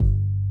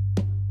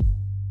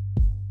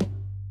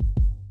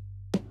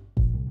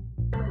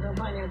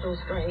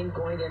financial strain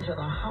going into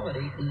the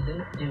holiday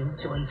season due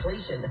to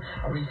inflation.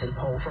 A recent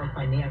poll from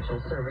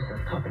financial services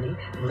company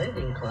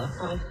Lending Club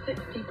found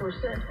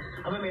 60%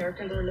 of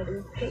Americans are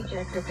living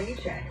paycheck to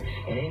paycheck,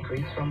 an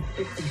increase from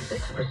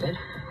 56%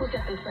 who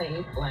said the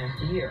same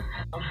last year.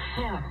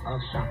 Half of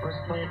shoppers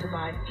plan to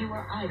buy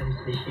fewer items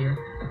this year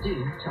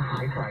due to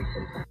high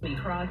prices. Amy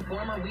Cross,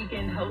 former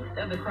weekend host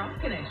of the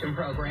Cross Connection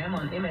program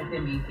on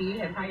MSNBC,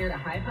 has hired a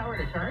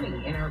high-powered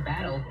attorney in her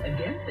battle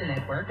against the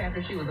network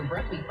after she was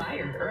abruptly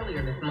fired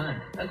earlier this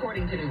month.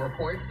 According to new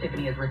reports,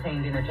 Tiffany has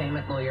retained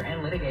entertainment lawyer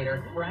and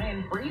litigator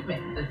Ryan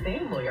Friedman, the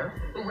same lawyer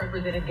who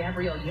represented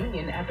Gabrielle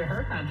Union after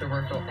her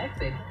controversial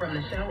exit from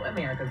the show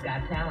America's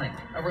Got Talent.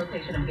 A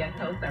rotation of guest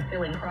hosts are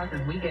filling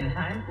Cross's weekend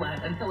time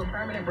slot until a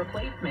permanent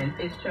replacement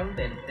is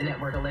chosen. The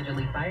network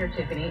allegedly fired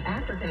Tiffany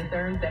after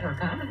concerns that her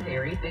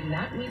commentary did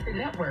not meet the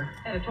network's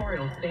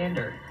editorial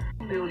standards.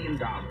 $1 million.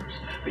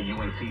 The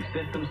UNC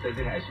system says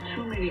it has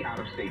too many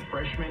out-of-state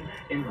freshmen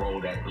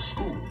enrolled at the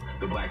school.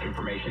 The Black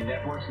Information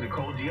Network's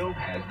Nicole Diop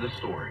has the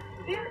story.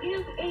 There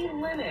is a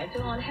limit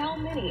on how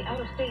many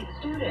out-of-state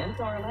students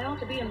are allowed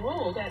to be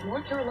enrolled at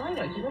North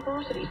Carolina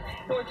universities.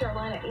 North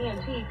Carolina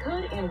A&T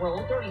could enroll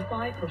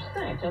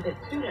 35% of its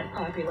student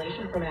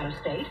population from out of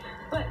state,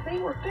 but they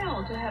were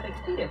found to have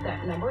exceeded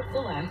that number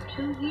the last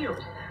 2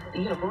 years. The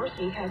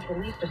university has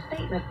released a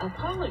statement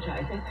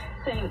apologizing,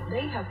 saying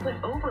they have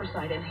put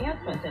oversight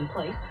enhancements in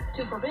place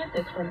to prevent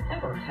this from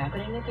ever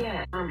happening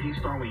again. He's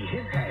throwing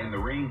his hat in the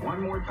ring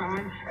one more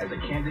time as a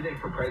candidate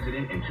for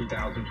president in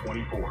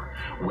 2024.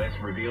 West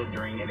revealed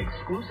during an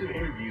exclusive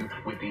interview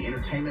with the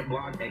entertainment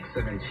blog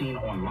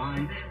X17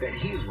 Online that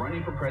he is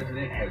running for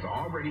president, has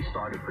already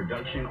started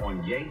production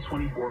on Ye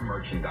 24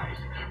 merchandise.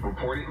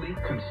 Reportedly,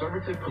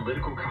 conservative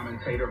political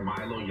commentator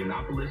Milo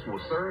Yiannopoulos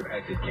will serve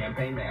as his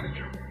campaign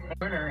manager.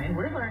 And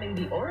we're learning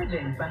the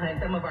origins behind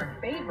some of our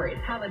favorite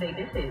holiday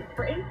dishes.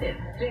 For instance,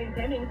 James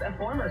Hemings, a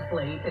former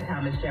slave to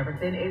Thomas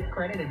Jefferson, is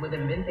credited with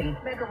inventing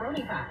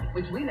macaroni pie,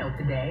 which we know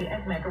today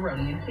as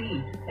macaroni and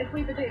cheese. And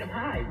sweet potato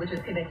pie, which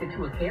is connected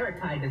to a carrot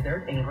pie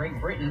dessert in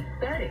Great Britain,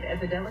 started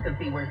as a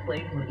delicacy where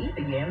slaves would eat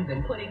the yams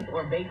and puddings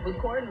or baked with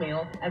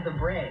cornmeal as a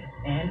bread.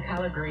 And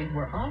collard greens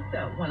were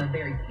also one of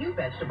very few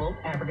vegetables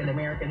African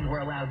Americans were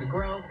allowed to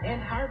grow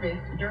and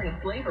harvest during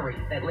slavery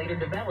that later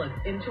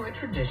developed into a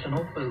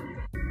traditional food.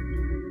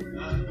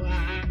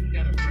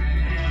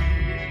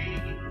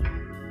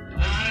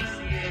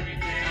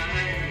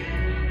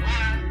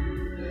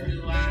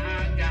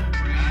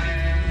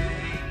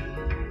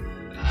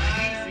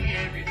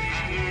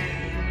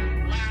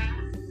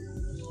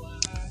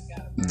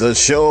 The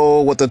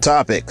show with the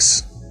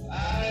topics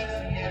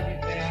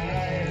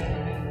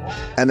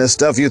and the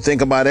stuff you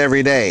think about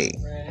every day.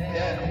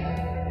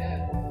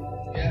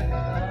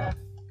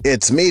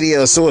 It's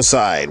Media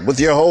Suicide with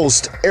your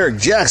host, Eric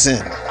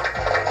Jackson.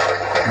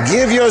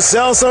 Give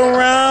yourselves a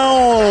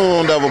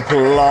round of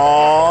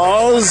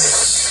applause.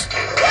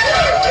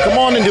 Come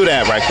on and do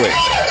that right quick.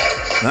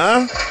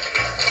 Huh?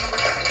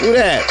 Do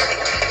that.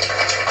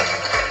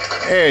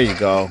 There you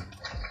go.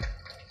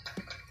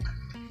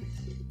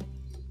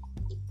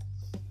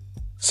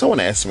 Someone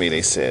asked me,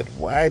 they said,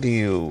 why do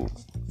you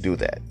do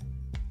that?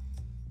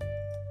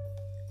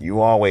 You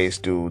always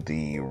do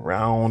the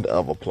round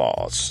of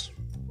applause.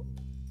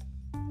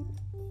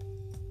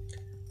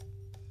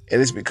 It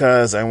is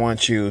because I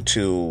want you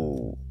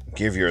to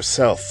give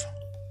yourself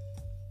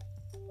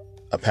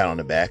a pat on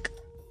the back.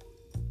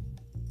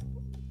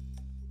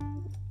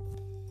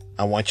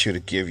 I want you to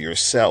give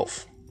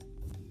yourself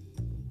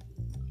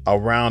a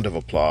round of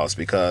applause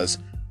because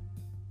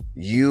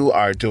you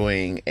are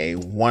doing a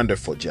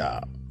wonderful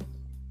job.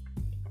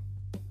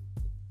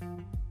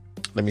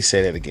 Let me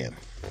say that again.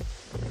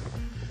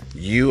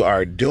 You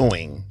are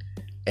doing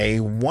a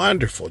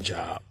wonderful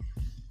job.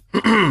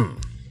 Clear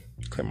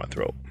my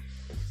throat.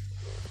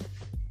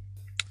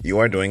 You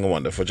are doing a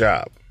wonderful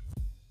job.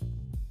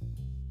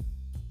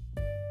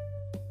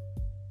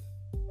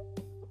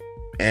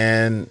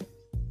 And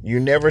you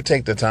never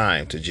take the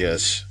time to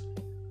just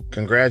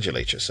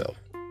congratulate yourself.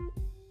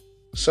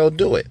 So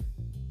do it.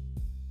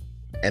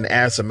 And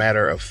as a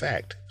matter of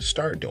fact,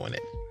 start doing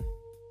it.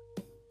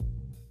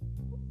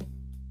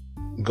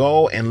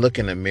 Go and look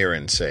in the mirror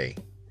and say,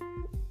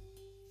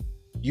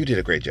 you did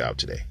a great job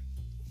today.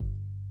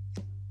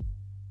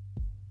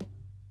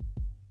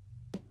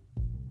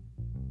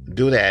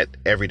 Do that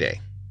every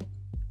day.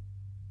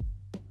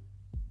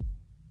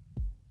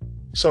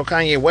 So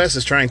Kanye West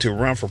is trying to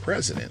run for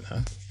president,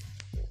 huh?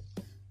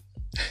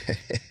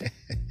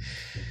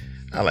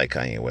 I like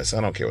Kanye West.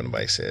 I don't care what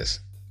anybody says.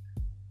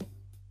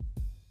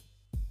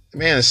 The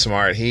man is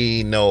smart.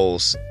 He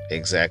knows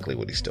exactly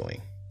what he's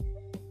doing.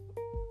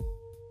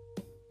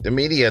 The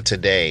media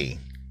today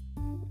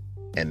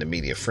and the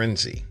media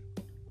frenzy,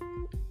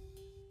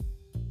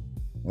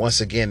 once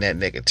again, that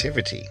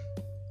negativity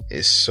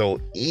is so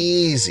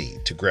easy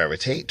to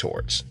gravitate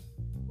towards.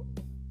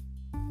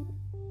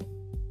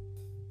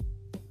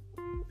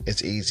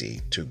 It's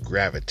easy to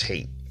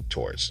gravitate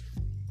towards.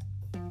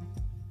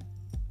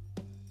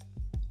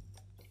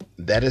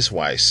 That is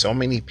why so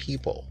many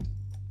people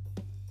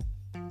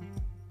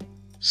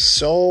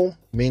so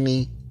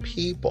many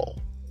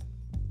people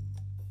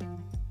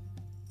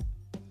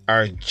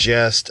are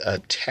just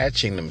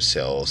attaching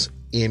themselves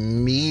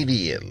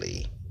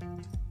immediately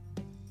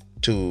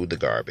to the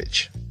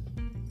garbage.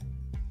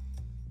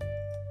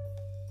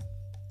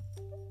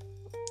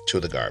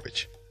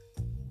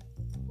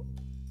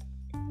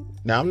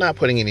 Now, I'm not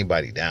putting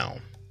anybody down,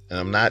 and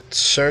I'm not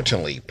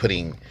certainly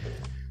putting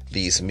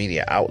these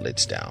media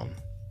outlets down,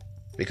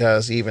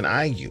 because even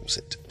I use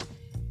it.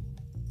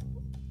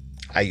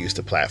 I use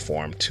the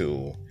platform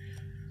to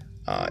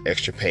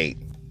extirpate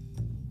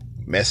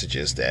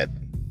messages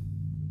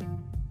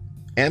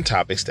and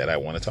topics that I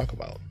want to talk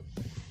about.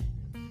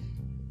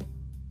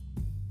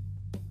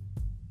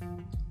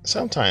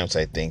 Sometimes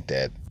I think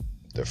that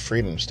the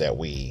freedoms that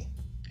we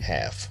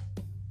have,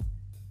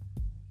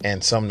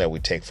 and some that we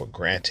take for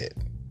granted,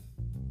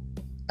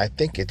 I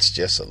think it's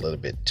just a little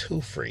bit too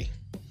free.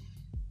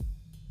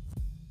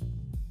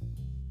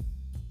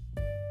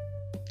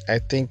 I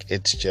think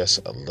it's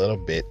just a little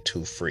bit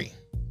too free.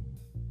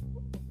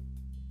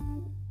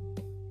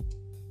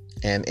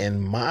 And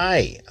in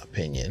my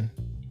opinion,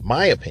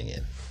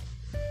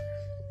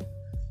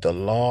 the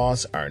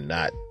laws are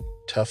not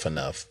tough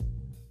enough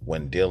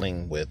when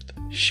dealing with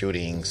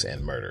shootings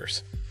and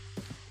murders.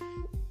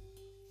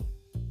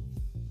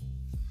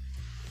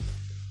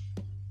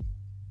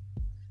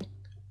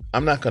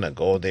 I'm not going to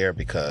go there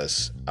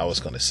because I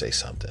was going to say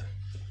something.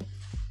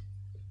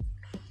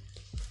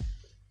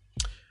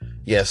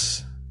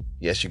 Yes,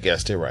 you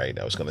guessed it right.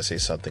 I was going to say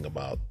something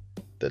about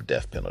the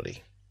death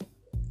penalty.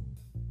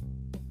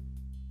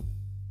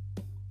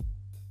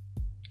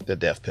 The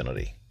death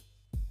penalty.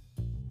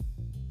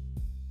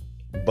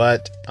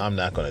 But I'm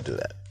not going to do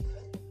that.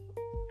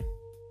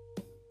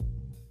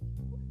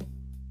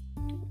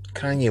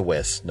 Kanye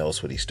West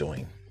knows what he's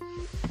doing.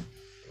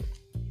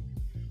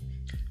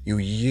 You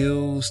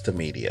use the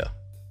media.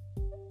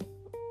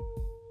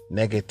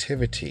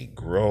 Negativity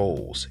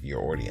grows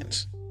your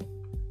audience.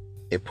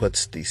 It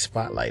puts the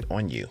spotlight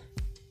on you.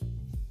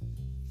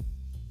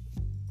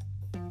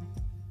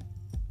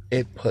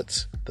 It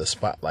puts the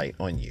spotlight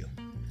on you.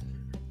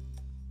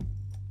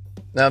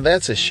 Now,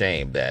 that's a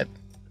shame that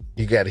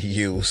you got to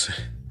use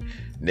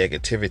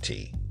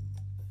negativity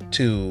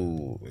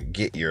to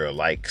get your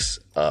likes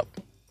up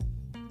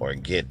or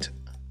get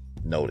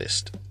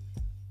noticed.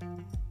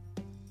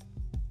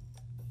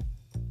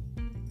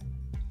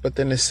 But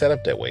then it's set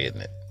up that way,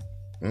 isn't it?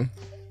 You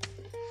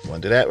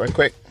want to do that right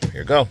quick?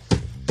 Here we go.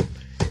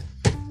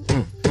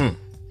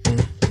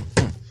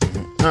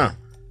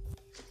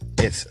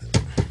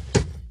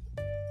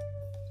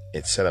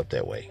 It's set up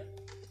that way.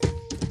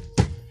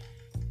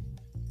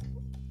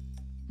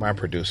 My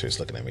producer is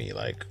looking at me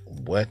like,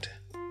 what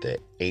the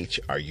H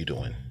are you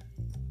doing?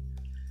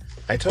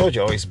 I told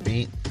you, always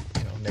beat,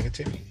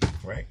 negativity,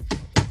 right?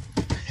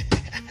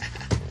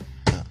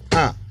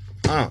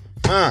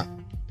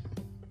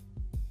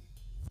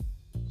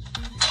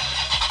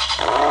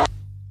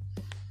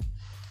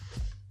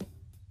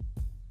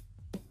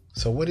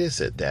 So what is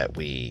it that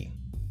we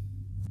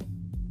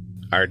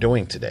are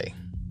doing today?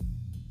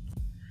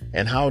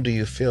 And how do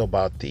you feel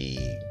about the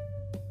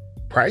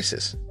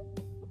prices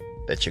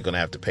that you're going to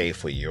have to pay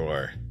for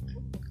your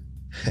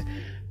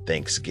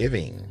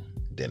Thanksgiving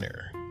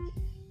dinner?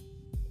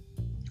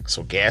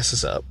 So gas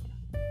is up.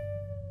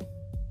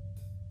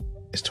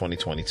 It's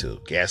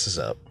 2022. Gas is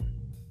up.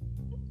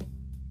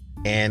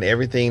 And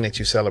everything that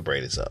you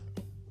celebrate is up.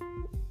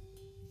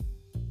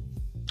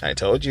 I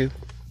told you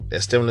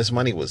that stimulus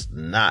money was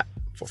not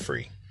for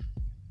free.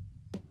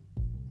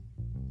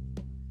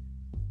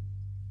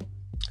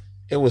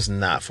 It was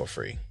not for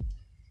free.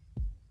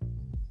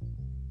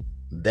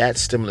 That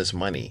stimulus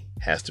money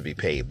has to be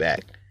paid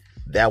back.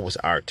 That was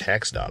our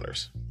tax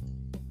dollars.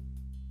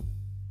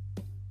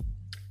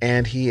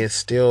 And he is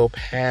still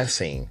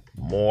passing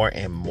more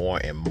and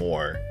more and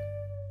more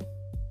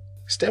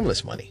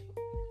stimulus money.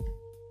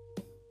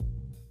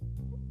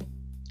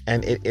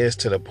 And it is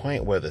to the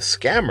point where the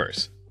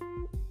scammers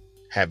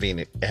have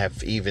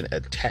even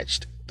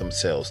attached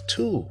themselves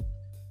to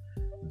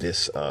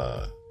this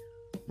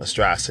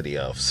monstrosity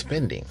of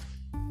spending.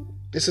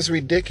 This is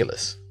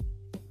ridiculous.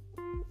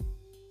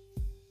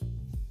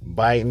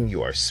 Biden,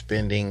 you are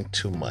spending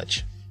too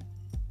much.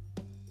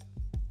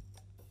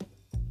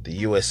 The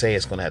USA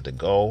is going to have to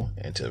go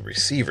into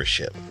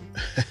receivership.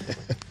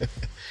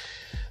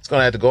 It's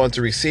going to have to go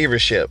into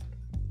receivership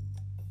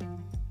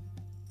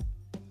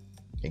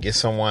and get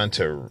someone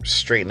to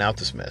straighten out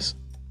this mess.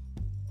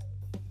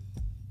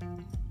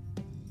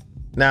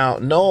 Now,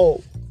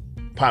 no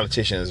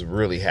politicians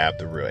really have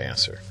the real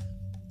answer.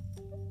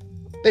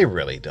 They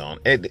really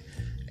don't.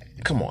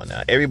 Come on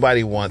now.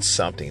 Everybody wants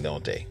something,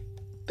 don't they?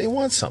 They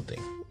want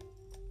something.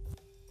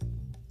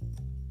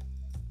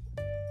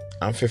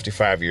 I'm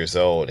 55 years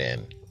old,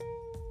 and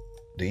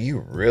do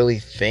you really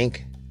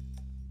think,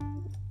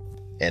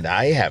 and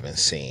I haven't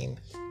seen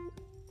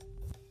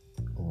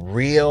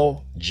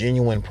real,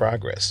 genuine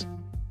progress?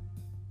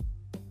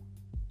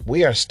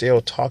 We are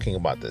still talking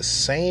about the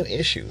same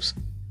issues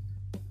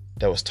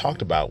that was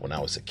talked about when I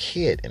was a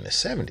kid in the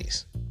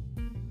 70s.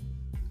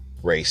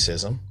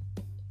 racism,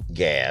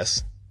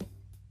 gas,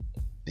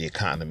 the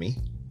economy,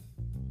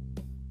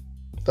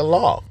 the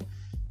law.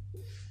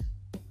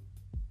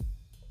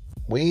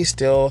 We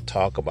still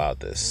talk about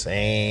the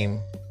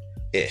same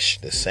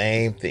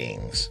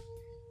things.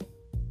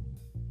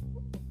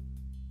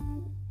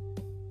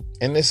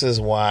 And this is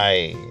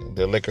why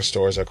the liquor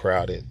stores are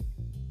crowded.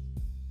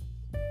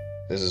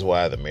 This is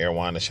why the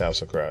marijuana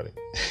shops are crowded.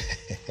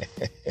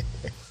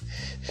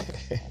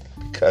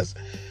 Because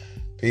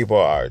people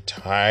are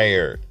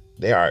tired.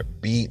 They are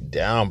beat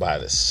down by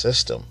the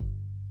system.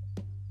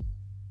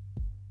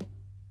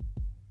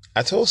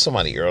 I told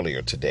somebody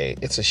earlier today,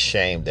 it's a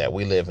shame that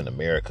we live in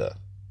America.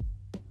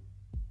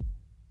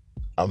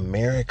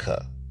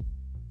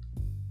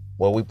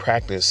 Where we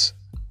practice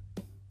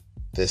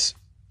this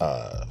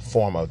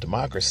form of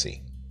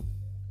democracy.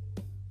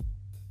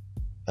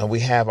 And we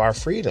have our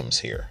freedoms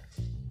here.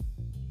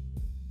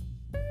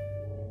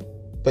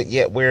 But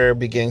yet we're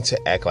beginning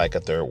to act like a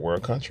third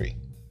world country.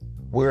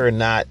 We're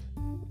not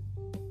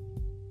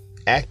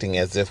acting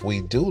as if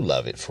we do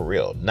love it for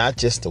real. Not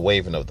just the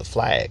waving of the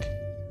flag,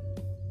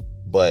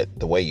 but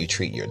the way you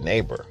treat your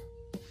neighbor.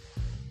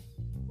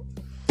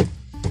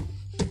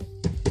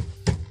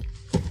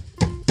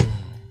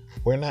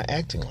 We're not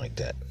acting like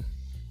that.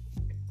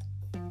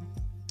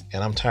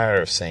 And I'm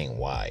tired of saying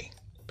why,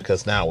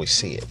 because now we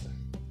see it.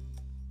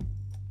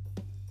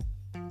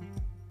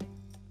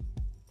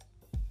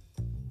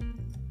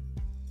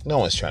 No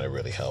one's trying to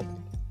really help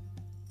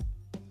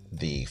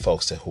the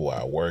folks who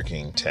are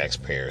working,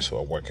 taxpayers who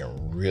are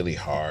working really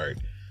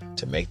hard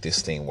to make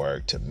this thing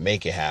work, to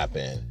make it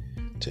happen,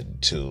 to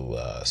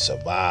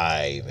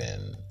survive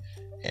and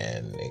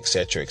et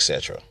cetera, et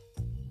cetera.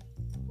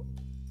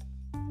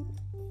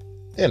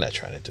 They're not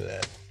trying to do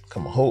that.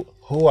 Come on,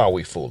 who are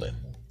we fooling?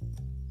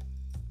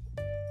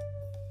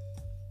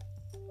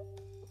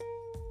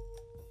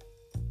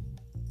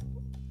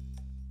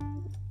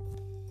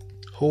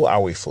 Who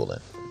are we fooling?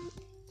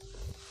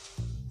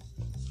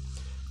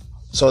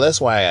 So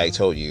that's why I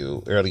told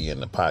you earlier in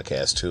the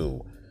podcast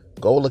to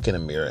go look in the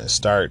mirror and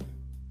start.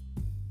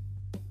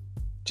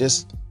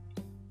 Just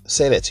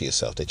say that to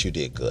yourself that you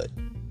did good.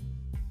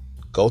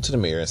 Go to the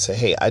mirror and say,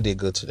 hey, I did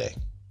good today.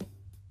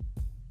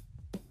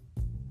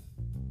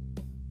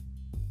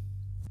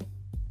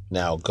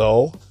 Now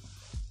go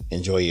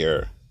enjoy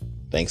your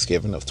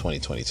Thanksgiving of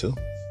 2022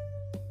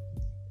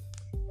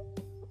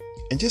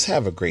 and just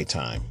have a great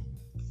time.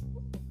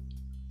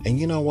 And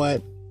you know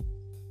what?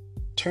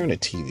 Turn the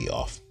TV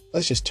off.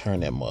 Let's just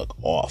turn that mug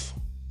off.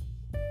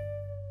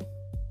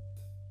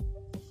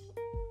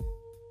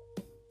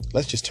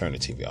 Let's just turn the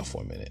TV off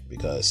for a minute,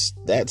 because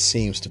that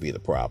seems to be the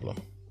problem.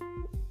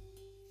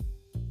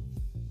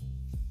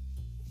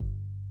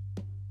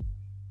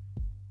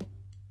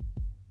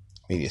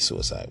 Media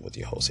Suicide with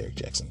your host, Eric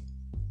Jackson.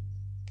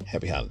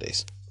 Happy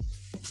holidays.